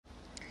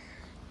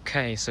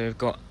Okay, so we've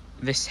got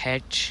this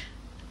hedge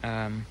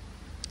I'm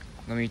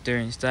going to be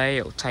doing today.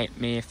 It'll take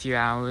me a few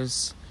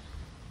hours,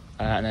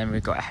 and then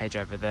we've got a hedge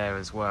over there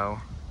as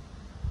well,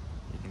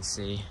 you can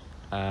see.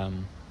 So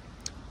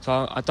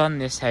I've done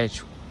this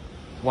hedge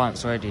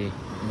once already,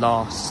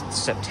 last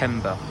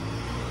September.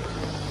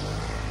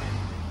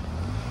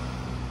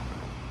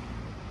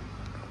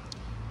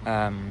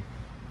 And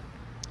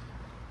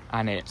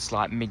it's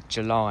like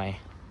mid-July,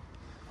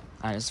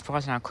 and it's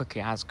surprising how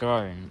quickly it has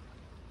grown.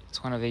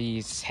 It's one of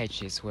these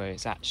hedges where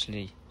it's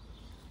actually,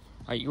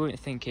 like, you wouldn't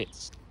think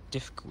it's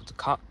difficult to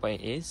cut, but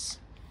it is.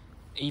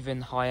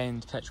 Even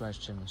high-end petrol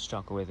hedge trimmers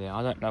struggle with it.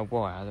 I don't know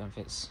why. I don't know if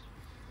it's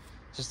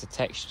just the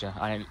texture.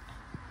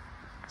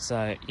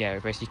 So yeah, we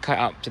basically cut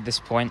up to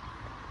this point.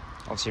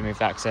 Obviously remove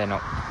that because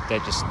they're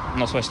just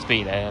not supposed to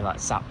be there. They're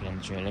like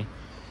saplings really.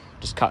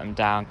 Just cut them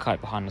down, cut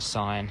it behind the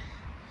sign.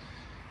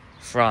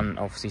 Front,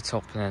 obviously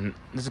top, and then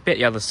there's a bit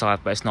the other side,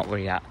 but it's not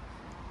really that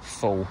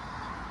full.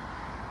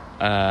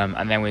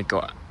 And then we've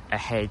got a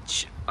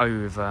hedge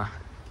over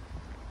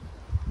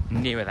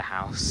nearer the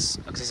house,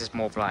 because this is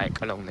more of like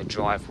along the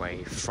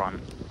driveway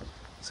front.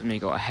 So we've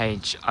got a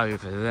hedge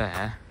over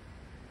there,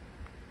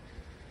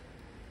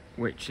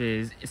 which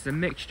is, it's a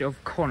mixture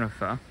of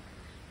conifer,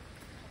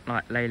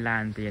 like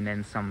Leylandy, and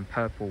then some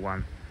purple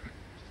one,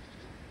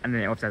 and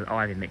then it also has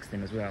ivy mixed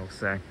in as well.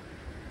 So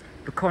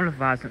the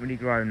conifer hasn't really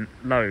grown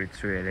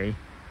loads really,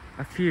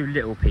 a few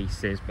little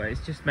pieces, but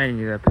it's just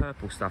mainly the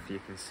purple stuff you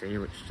can see,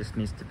 which just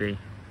needs to be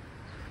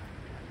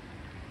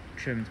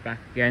trimmed back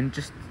again,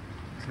 just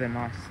to the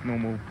nice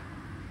normal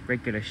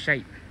regular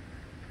shape.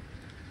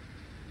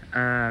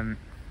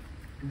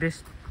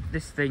 This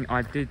thing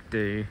I did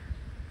do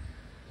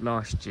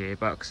last year,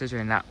 but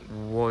considering that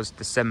was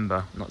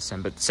September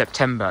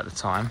at the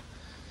time,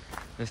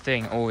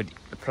 the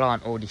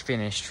plant already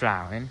finished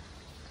flowering,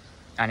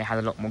 and it had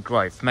a lot more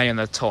growth, mainly on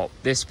the top.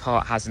 This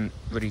part hasn't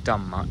really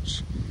done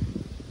much.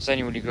 It's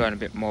only really grown a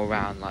bit more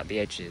around like the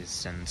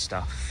edges and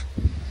stuff.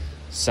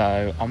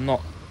 So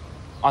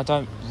I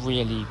don't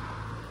really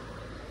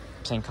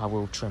think I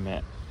will trim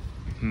it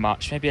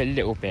much, maybe a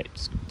little bit,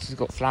 because it's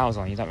got flowers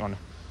on. You don't want to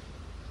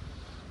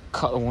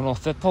cut them all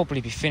off. They'll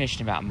probably be finished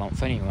in about a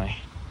month anyway.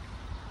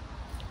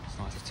 It's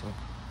nice little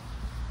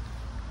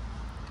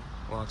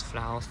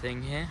wildflower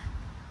thing here.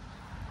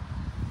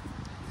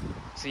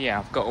 So yeah,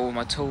 I've got all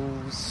my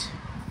tools.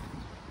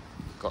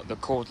 Got the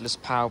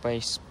cordless power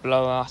base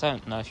blower. I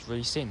don't know if you've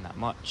really seen that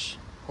much,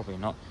 probably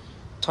not.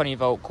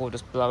 20-volt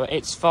cordless blower.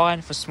 It's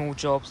fine for small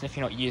jobs, and if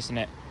you're not using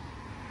it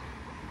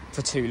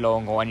for too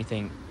long or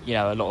anything, you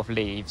know, a lot of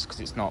leaves,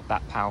 because it's not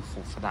that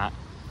powerful for that.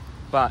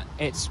 But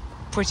it's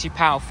pretty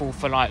powerful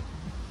for like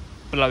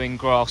blowing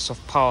grass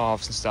off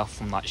paths and stuff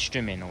from like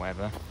strimming or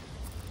whatever.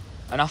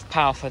 Enough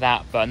power for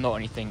that, but not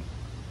anything.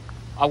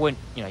 I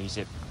wouldn't, use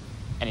it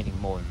anything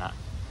more than that.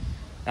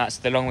 That's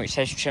the long reach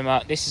hedge trimmer.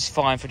 This is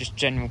fine for just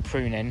general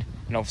pruning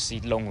and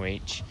obviously long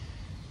reach.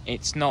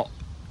 It's the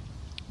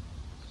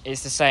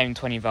same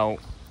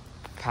 20-volt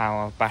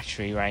power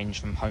battery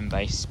range from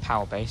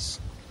Power Base.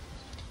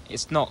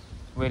 It's not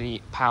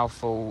really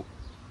powerful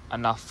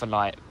enough for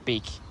like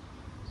big,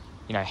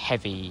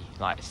 heavy,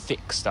 like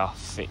thick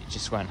stuff. It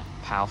just won't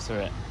power through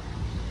it.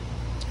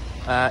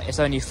 It's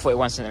only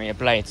 41cm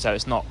blade, so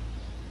it's not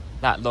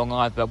that long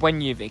either. But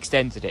when you've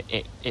extended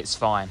it, it's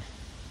fine.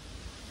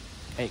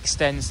 It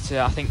extends to,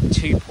 I think,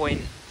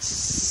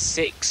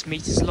 2.6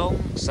 meters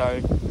long,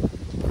 so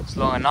it's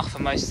long enough for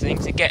most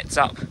things. It gets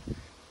up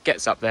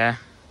there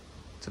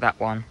to that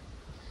one.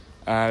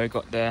 We've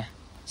got the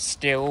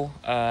Stihl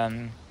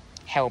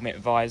helmet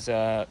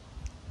visor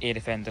ear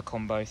defender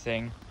combo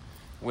thing,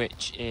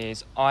 which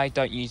is, I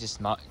don't use this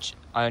much.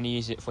 I only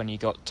use it when you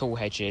got tall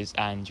hedges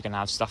and you're gonna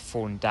have stuff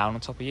falling down on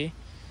top of you.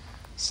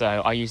 So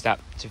I use that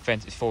to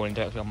prevent it falling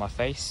directly on my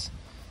face,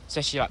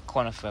 especially like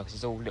conifer, because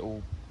it's all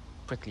little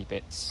prickly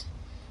bits.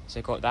 So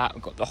we've got that.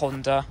 We've got the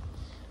Honda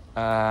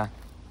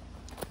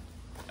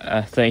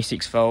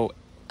 36-volt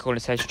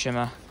cordless hedge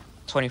trimmer,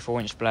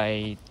 24-inch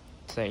blade,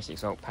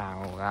 36-volt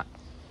power, all that.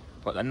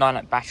 Got the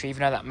 9-amp battery,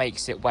 even though that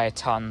makes it weigh a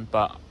ton,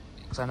 but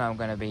because I know I'm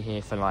going to be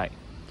here for like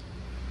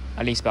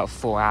at least about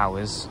 4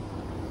 hours,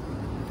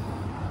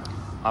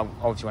 I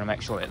obviously want to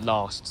make sure it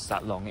lasts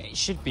that long. It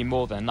should be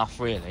more than enough,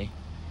 really.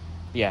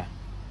 Yeah,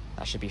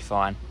 that should be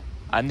fine.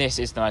 And this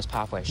is the most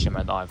powerful hedge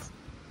trimmer that I've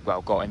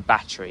got in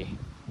battery,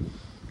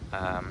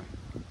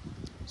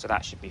 so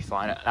that should be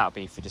fine. That'll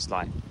be for just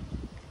like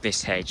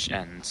this hedge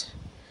and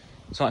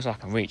as much as I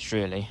can reach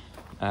really.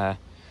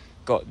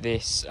 Got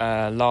this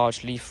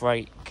large leaf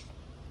rake,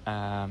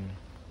 then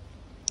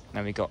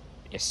we got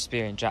a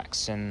Spear and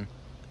Jackson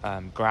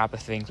grabber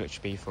things, which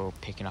would be for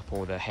picking up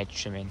all the hedge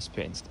trimmings, put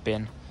it into the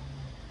bin.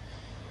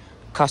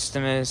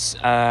 Customers,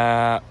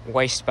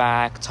 waste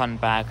bag, ton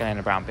bag, and then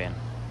a brown bin.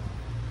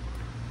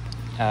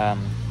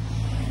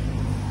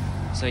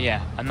 So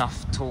yeah,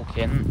 enough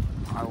talking.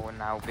 I will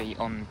now be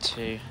on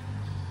to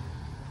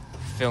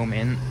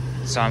filming.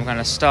 So I'm going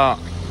to start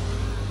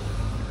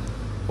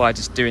by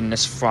just doing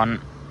this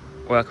front,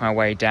 work my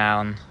way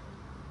down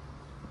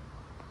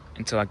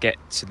until I get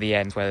to the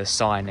end where the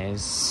sign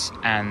is,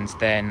 and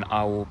then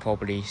I will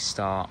probably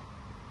start,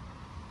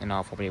 and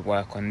I'll probably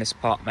work on this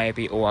part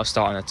maybe, or I'll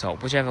start on the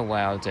top. Whichever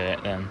way I'll do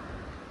it, then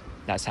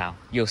that's how.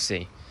 You'll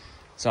see.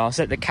 So I'll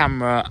set the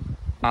camera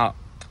up,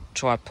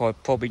 tripod,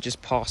 probably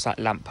just past that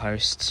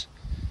lamppost,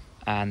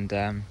 and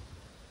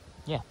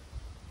yeah.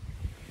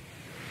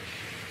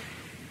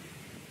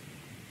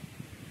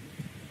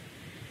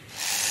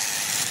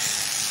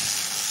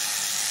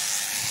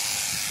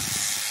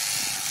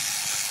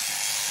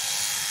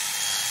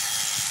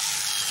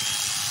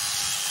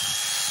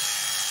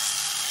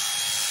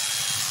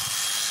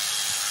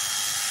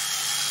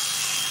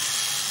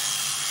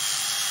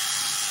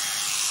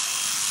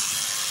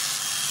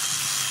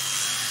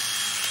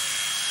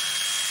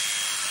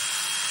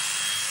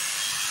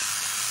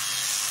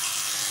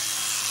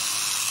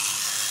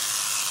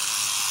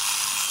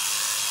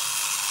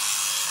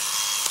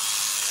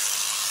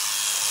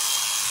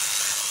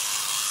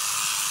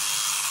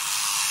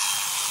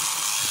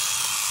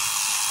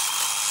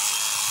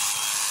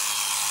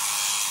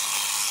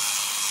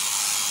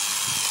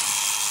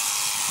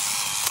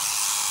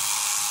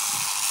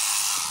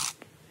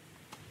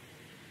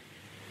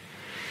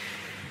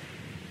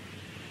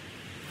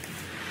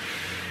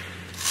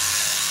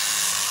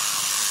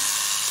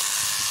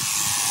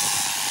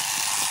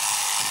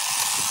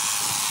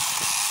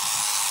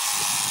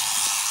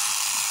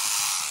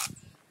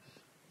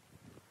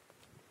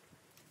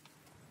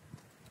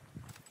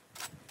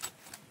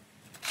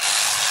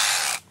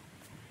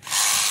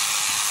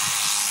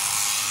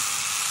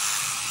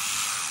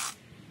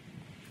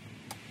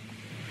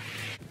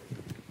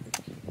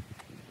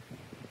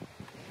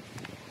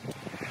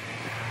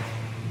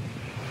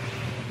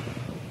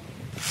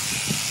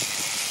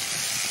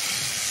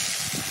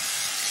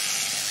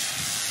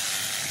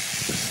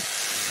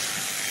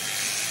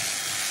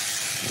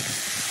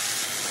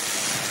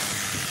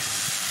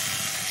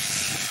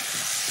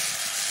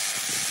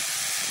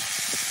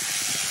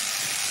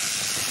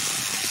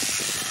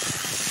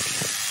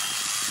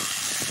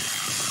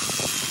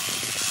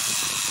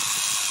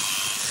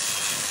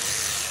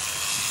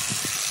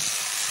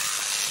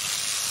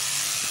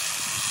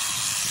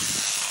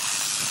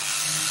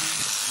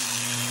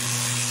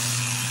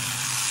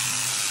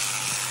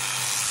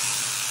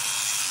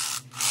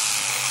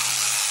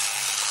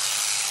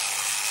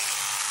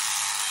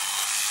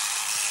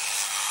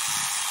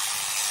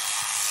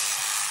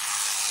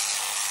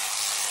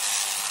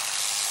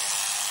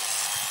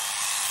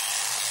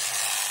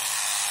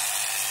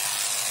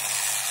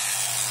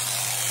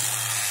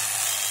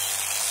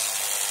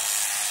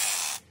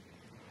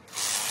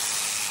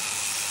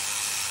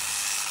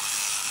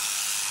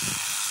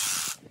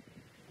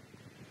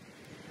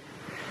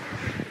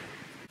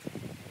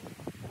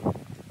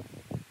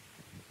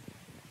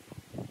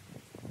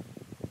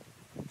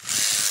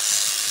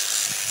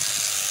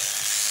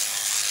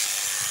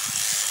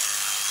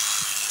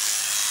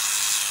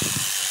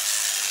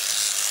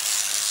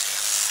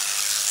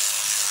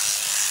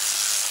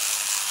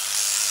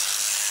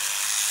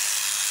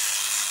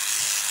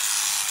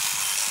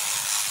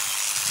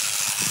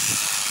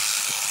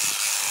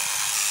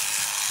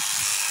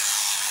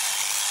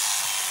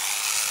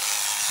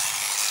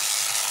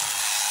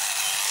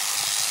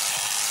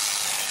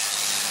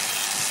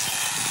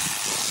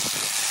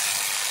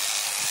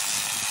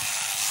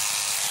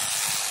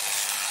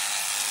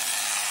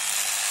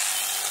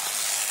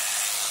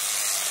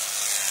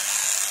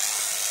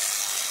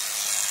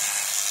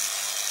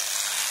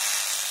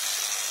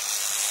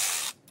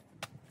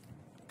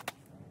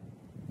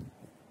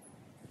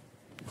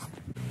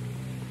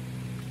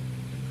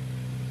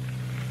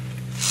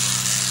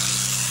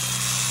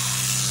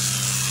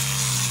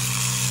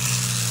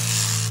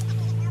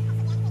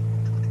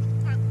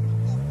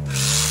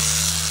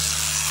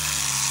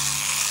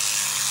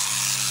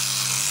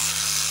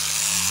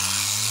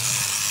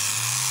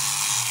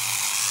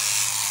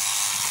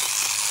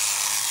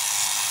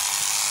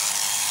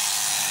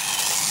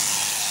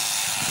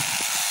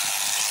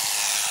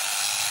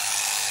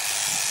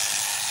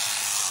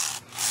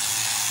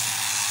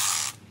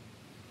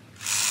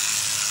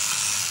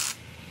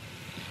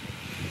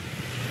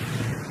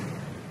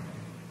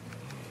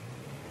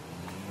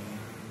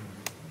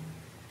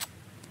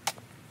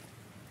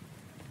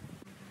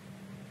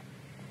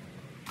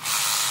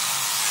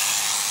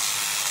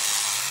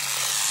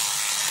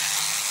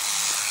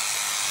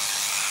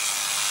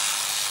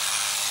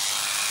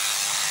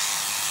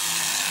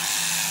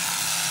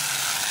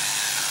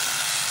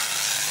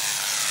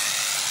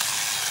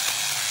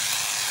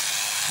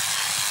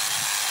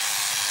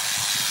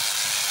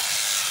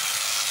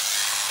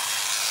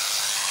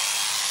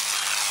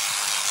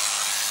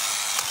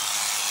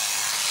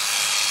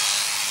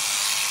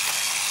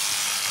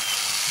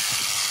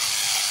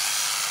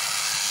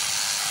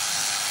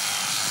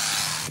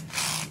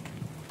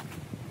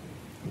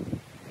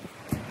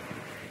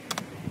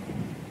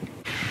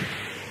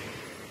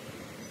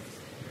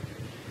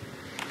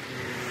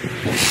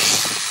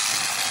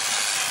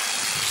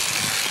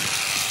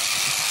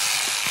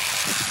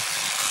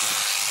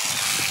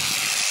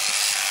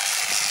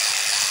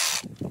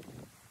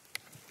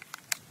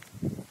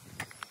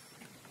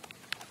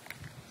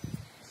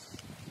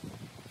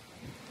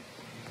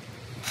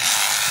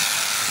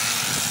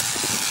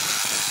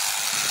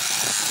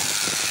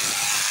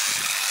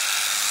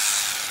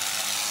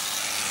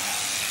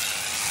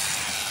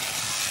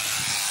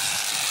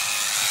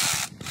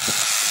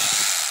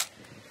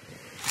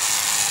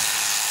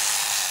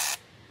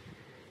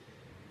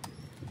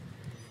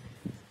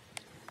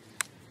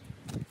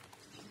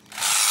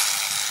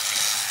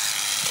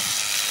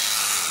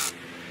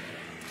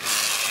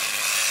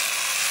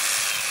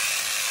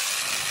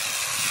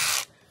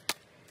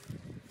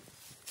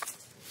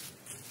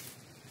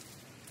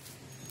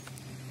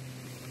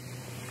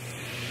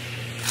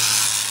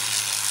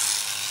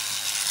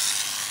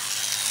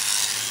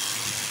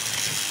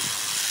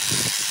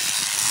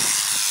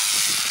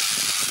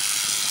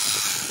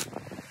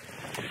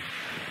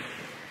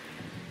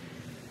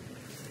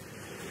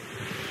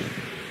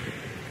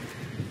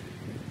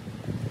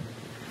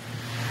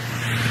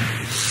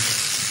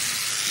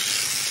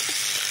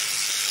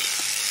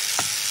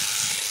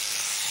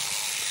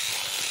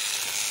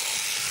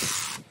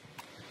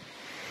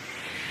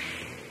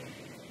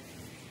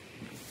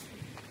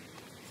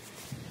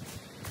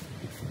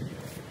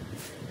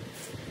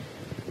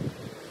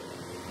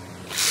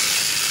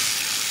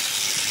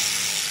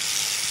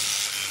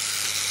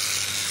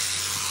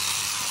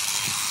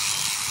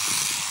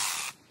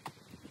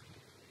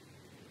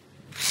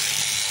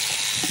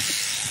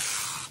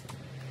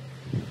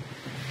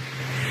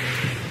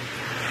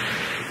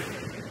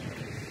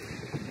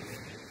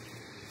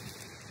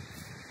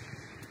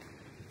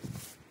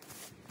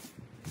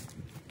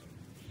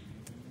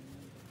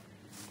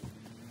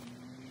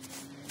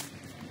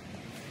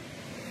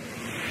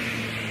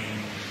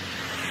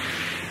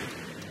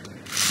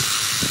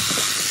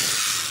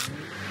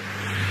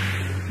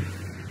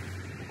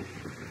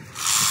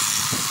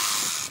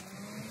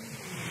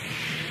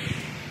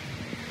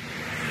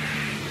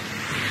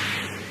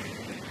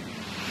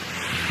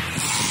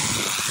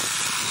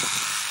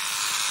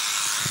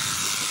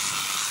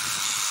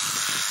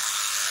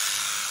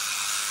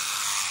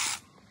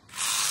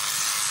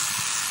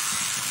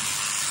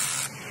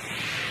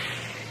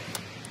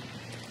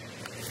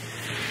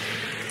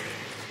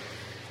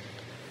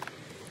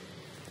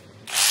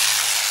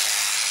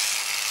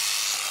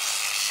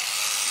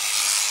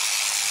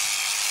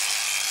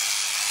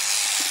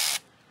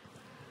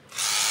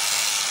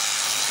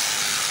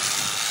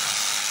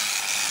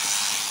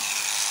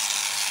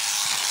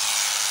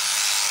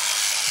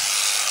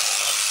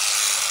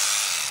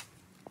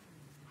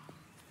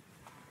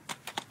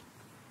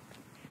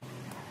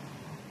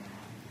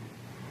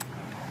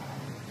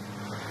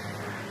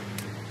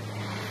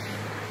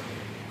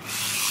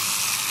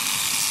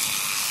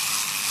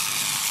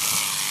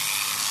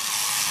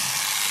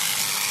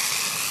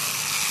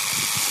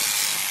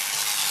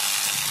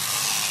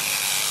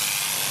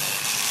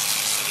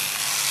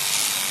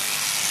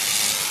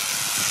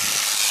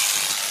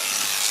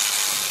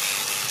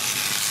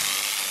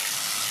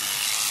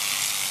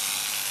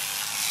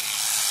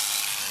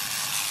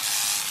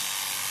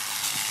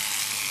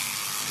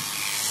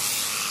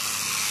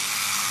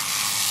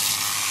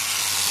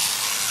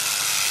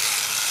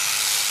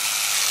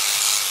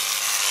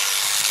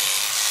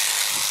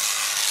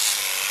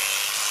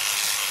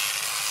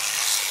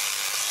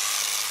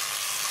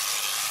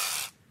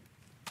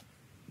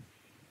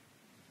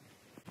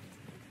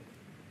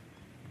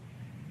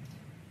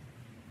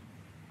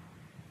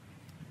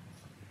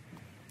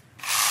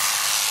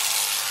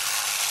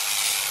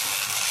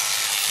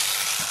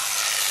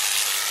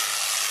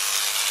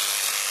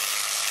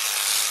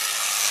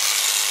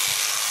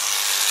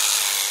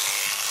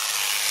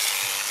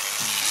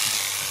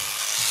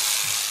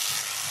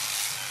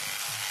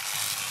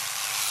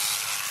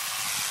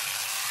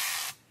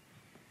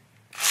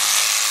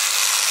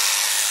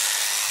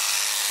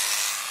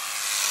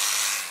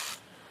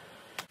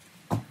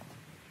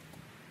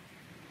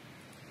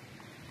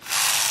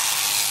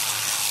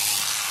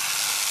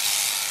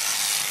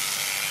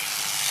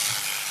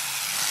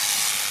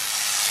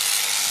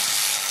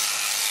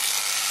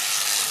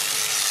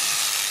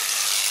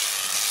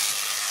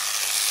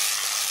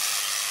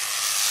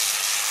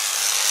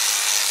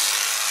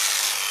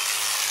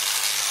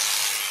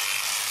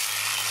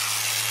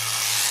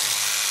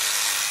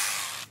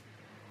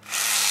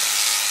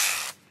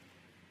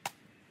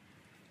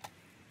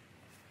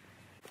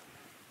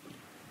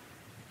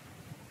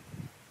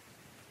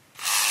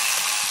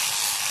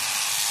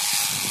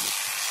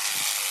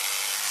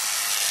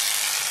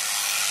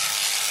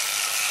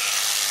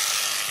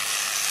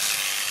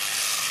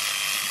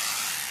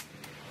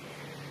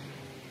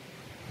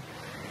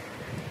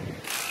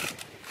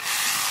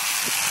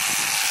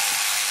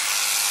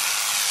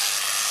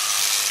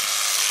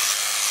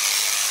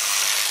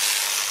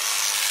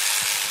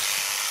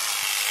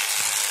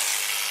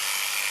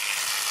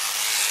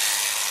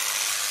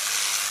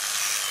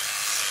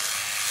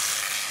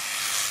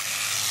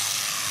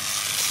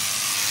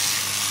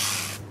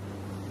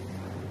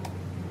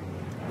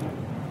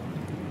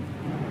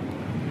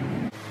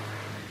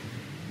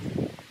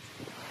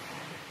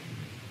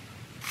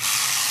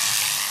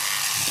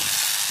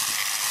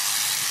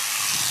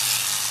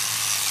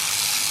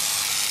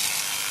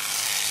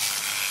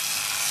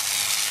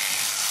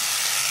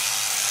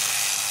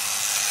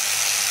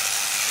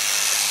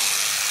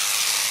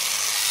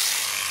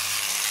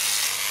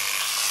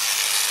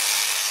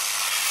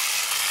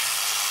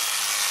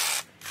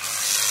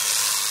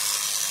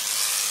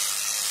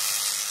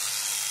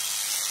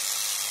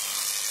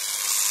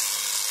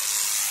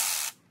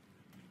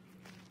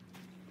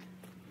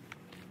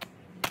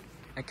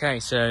 Okay,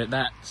 so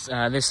that's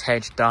this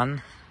hedge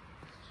done.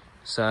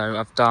 So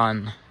I've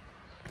done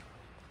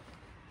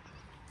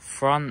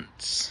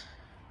front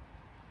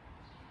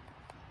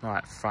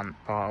part,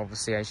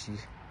 obviously, as you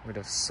would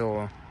have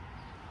saw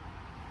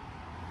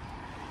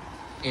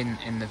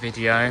in the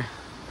video.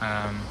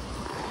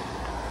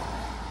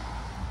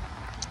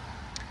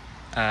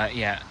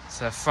 Yeah,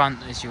 so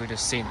front, as you would have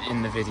seen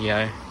in the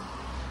video,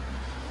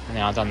 and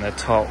then I've done the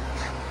top.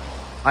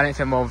 I didn't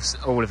film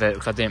all of it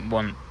because I didn't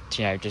want,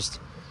 you know, just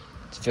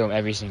to film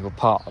every single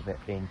part of it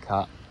being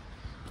cut.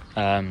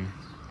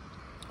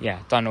 Yeah,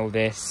 done all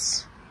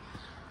this,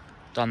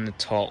 done the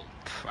top,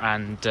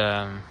 and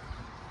done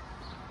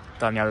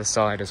the other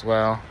side as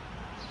well.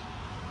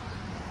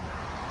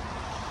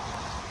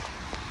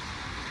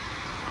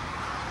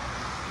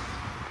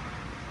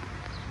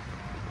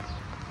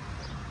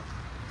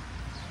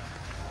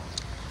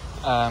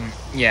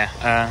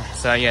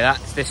 So yeah,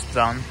 that's this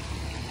done.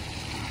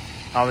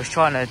 I was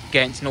trying to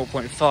get into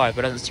 0.5, but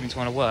it doesn't seem to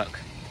want to work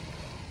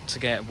to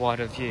get a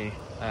wider view.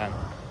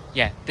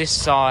 Yeah, this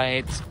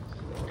side,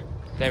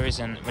 there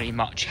isn't really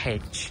much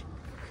hedge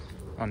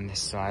on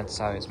this side,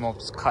 so it's more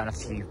just cutting a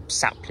few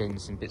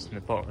saplings and bits from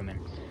the bottom, and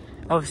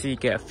obviously you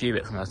get a few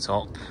bits on the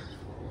top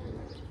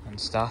and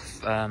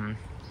stuff.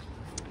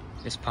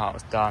 This part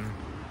was done.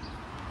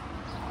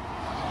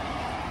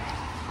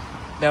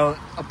 There was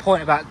a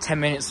point about 10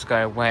 minutes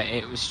ago where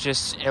it was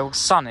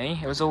sunny,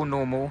 it was all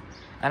normal,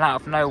 and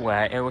out of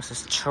nowhere it was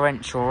just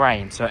torrential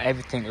rain, so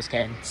everything was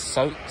getting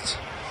soaked.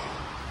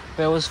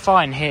 But it was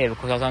fine here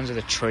because I was under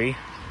the tree.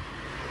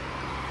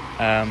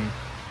 I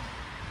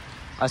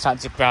just had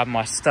to grab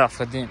my stuff.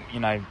 I didn't,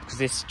 you know, because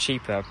this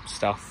cheaper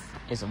stuff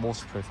isn't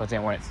waterproof, I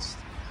didn't want it to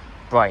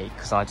break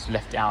because I just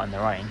left it out in the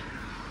rain.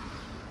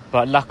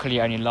 But luckily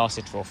it only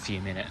lasted for a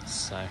few minutes,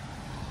 so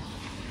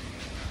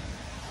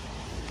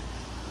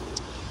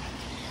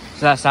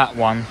that's that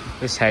one,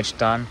 this hedge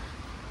done.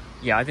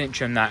 Yeah, I didn't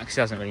trim that because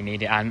it doesn't really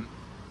need it, and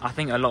I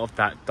think a lot of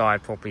that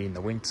died probably in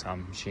the winter,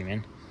 I'm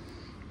assuming,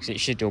 because it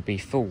should all be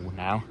full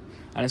now,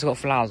 and it's got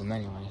flowers on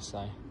anyway,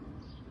 so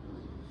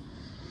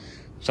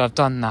I've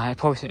done that. It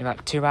probably took me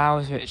about 2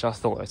 hours, which I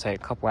thought it would take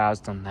a couple hours,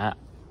 done that,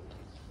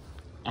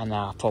 and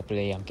now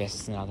probably, I'm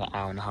guessing, another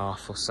hour and a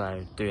half or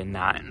so doing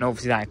that, and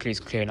obviously that includes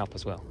clearing up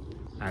as well,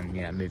 and,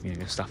 you know, moving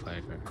your stuff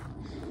over.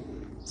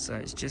 So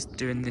it's just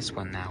doing this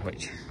one now,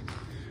 which,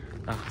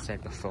 like I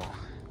said before,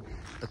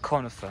 the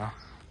conifer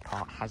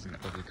part hasn't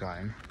really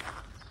grown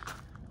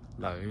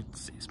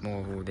loads. It's more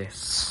of all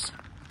this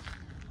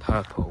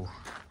purple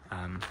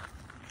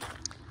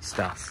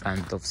stuff,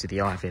 and obviously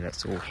the ivy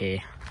that's all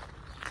here,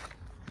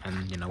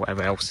 and, you know,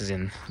 whatever else is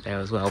in there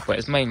as well. But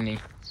it's mainly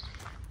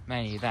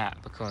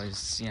that,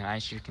 because, you know,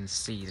 as you can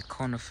see, the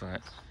conifer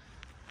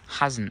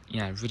hasn't, you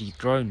know, really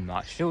grown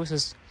much. If it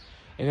was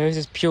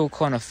just pure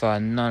conifer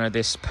and none of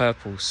this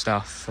purple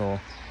stuff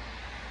or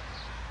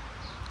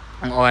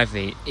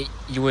ivy,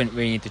 you wouldn't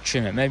really need to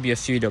trim it. Maybe a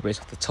few little bits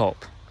off the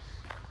top,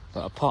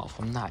 but apart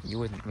from that, you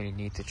wouldn't really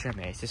need to trim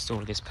it. It's just all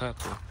of this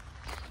purple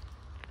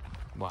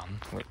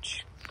one,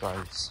 which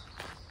grows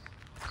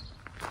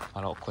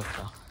a lot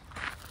quicker.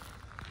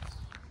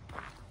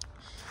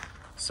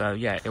 So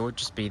yeah, it would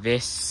just be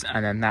this,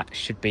 and then that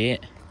should be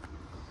it.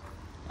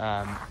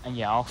 And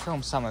yeah, I'll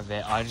film some of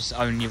it. I just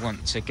only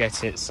want to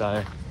get it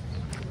so,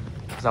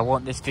 because I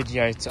want this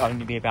video to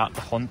only be about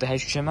the Honda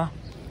Hedge trimmer,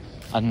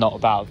 and not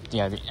about, you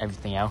know,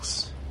 everything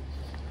else.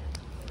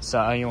 So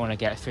I only want to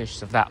get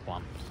footage of that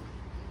one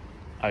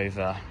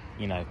over,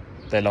 you know,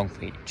 the long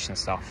reach and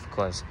stuff,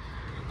 because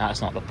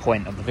that's not the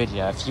point of the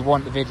video. If you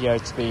want the video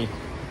to be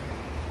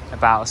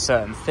about a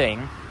certain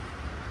thing,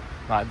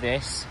 like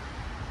this,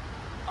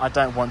 I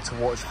don't want to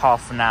watch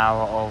half an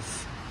hour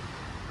of,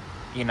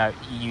 you know,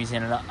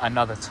 using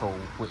another tool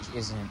which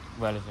isn't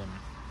relevant,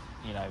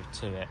 you know,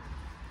 to it,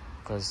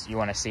 because you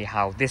want to see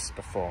how this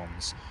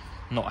performs,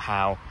 not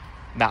how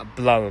that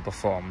blower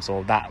performs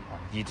or that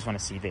one. You just want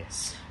to see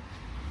this,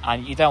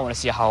 and you don't want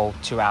to see a whole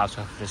 2 hours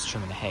worth of this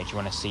trimming the hedge. You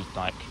want to see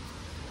like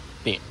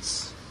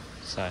bits.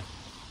 So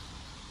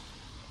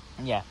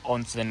yeah,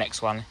 on to the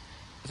next one.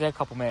 It'll take a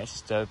couple minutes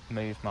just to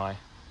move my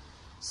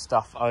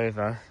stuff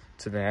over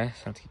to there,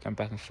 so I have to keep going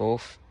back and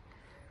forth,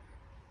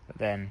 but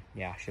then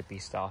yeah, I should be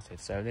started.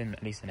 So within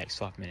at least the next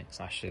 5 minutes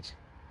I should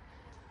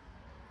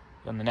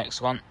be on the next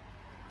one.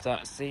 So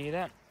see you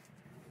then.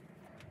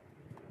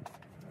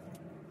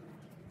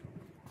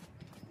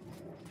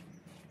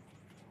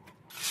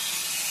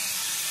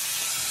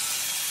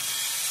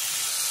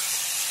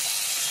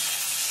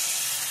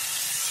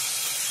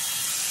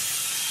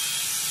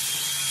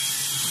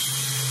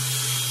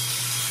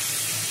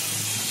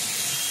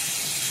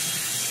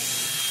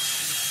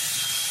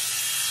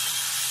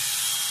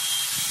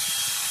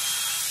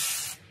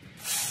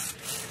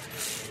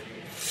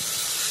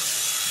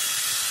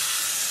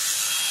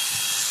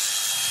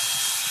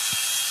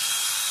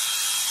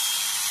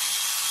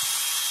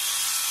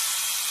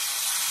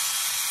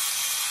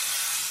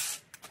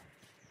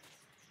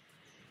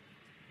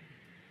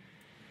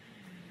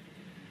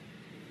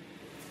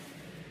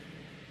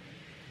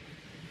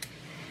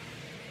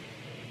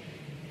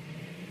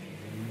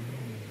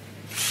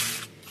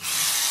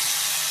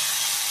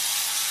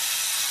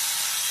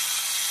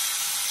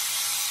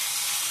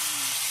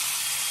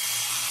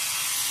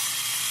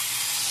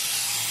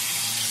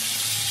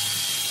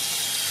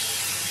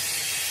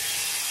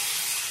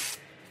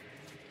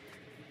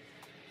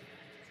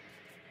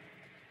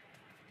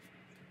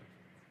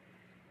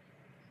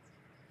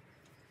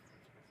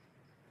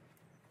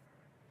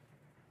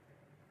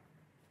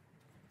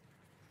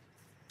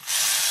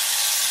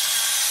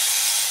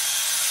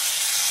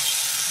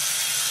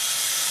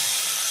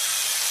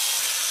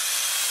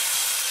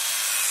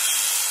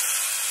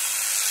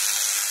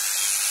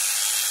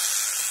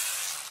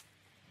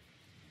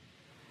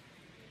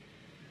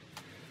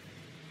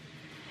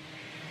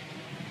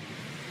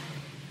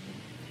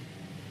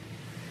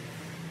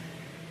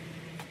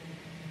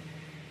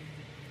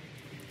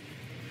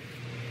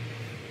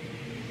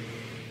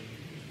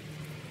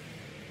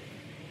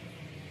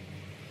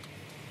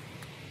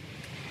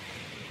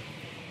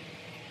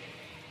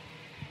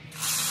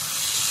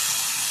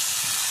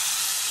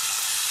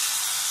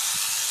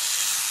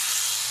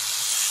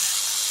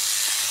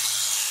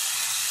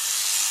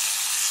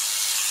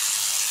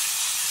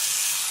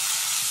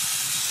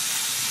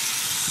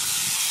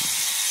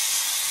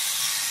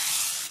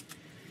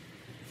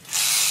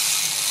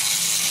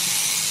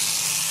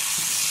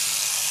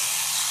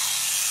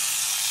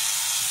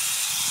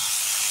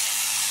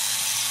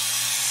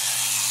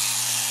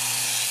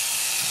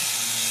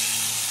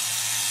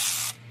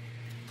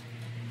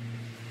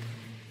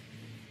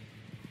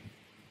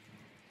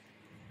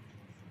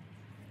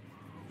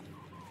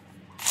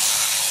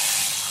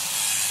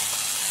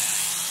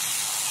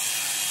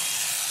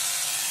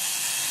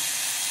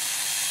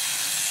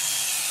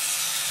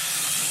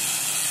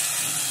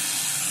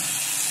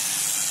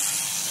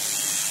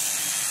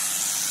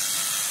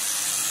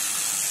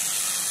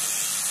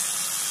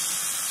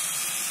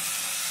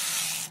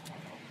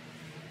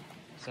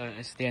 So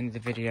it's the end of the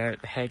video.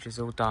 The hedge is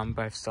all done,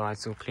 both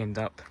sides all cleaned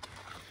up.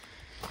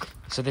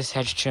 So this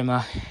hedge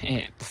trimmer,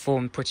 it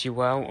performed pretty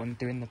well on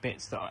doing the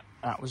bits that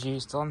was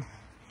used on.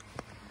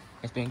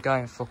 It's been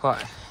going for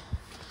quite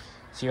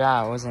a few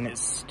hours and it's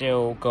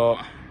still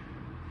got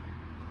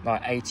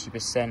like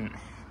 80%,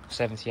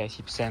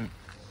 70-80%.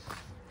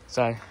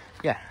 So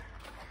yeah,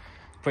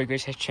 pretty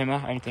good hedge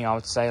trimmer. Only thing I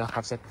would say, like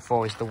I've said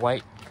before, is the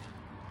weight.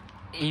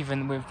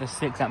 Even with the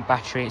 6-amp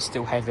battery, it's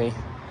still heavy.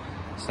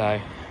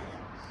 So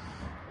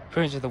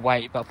proves with the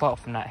weight, but apart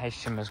from that,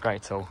 hedge trimmer is a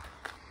great tool.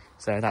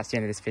 So that's the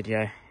end of this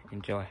video.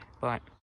 Enjoy. Bye.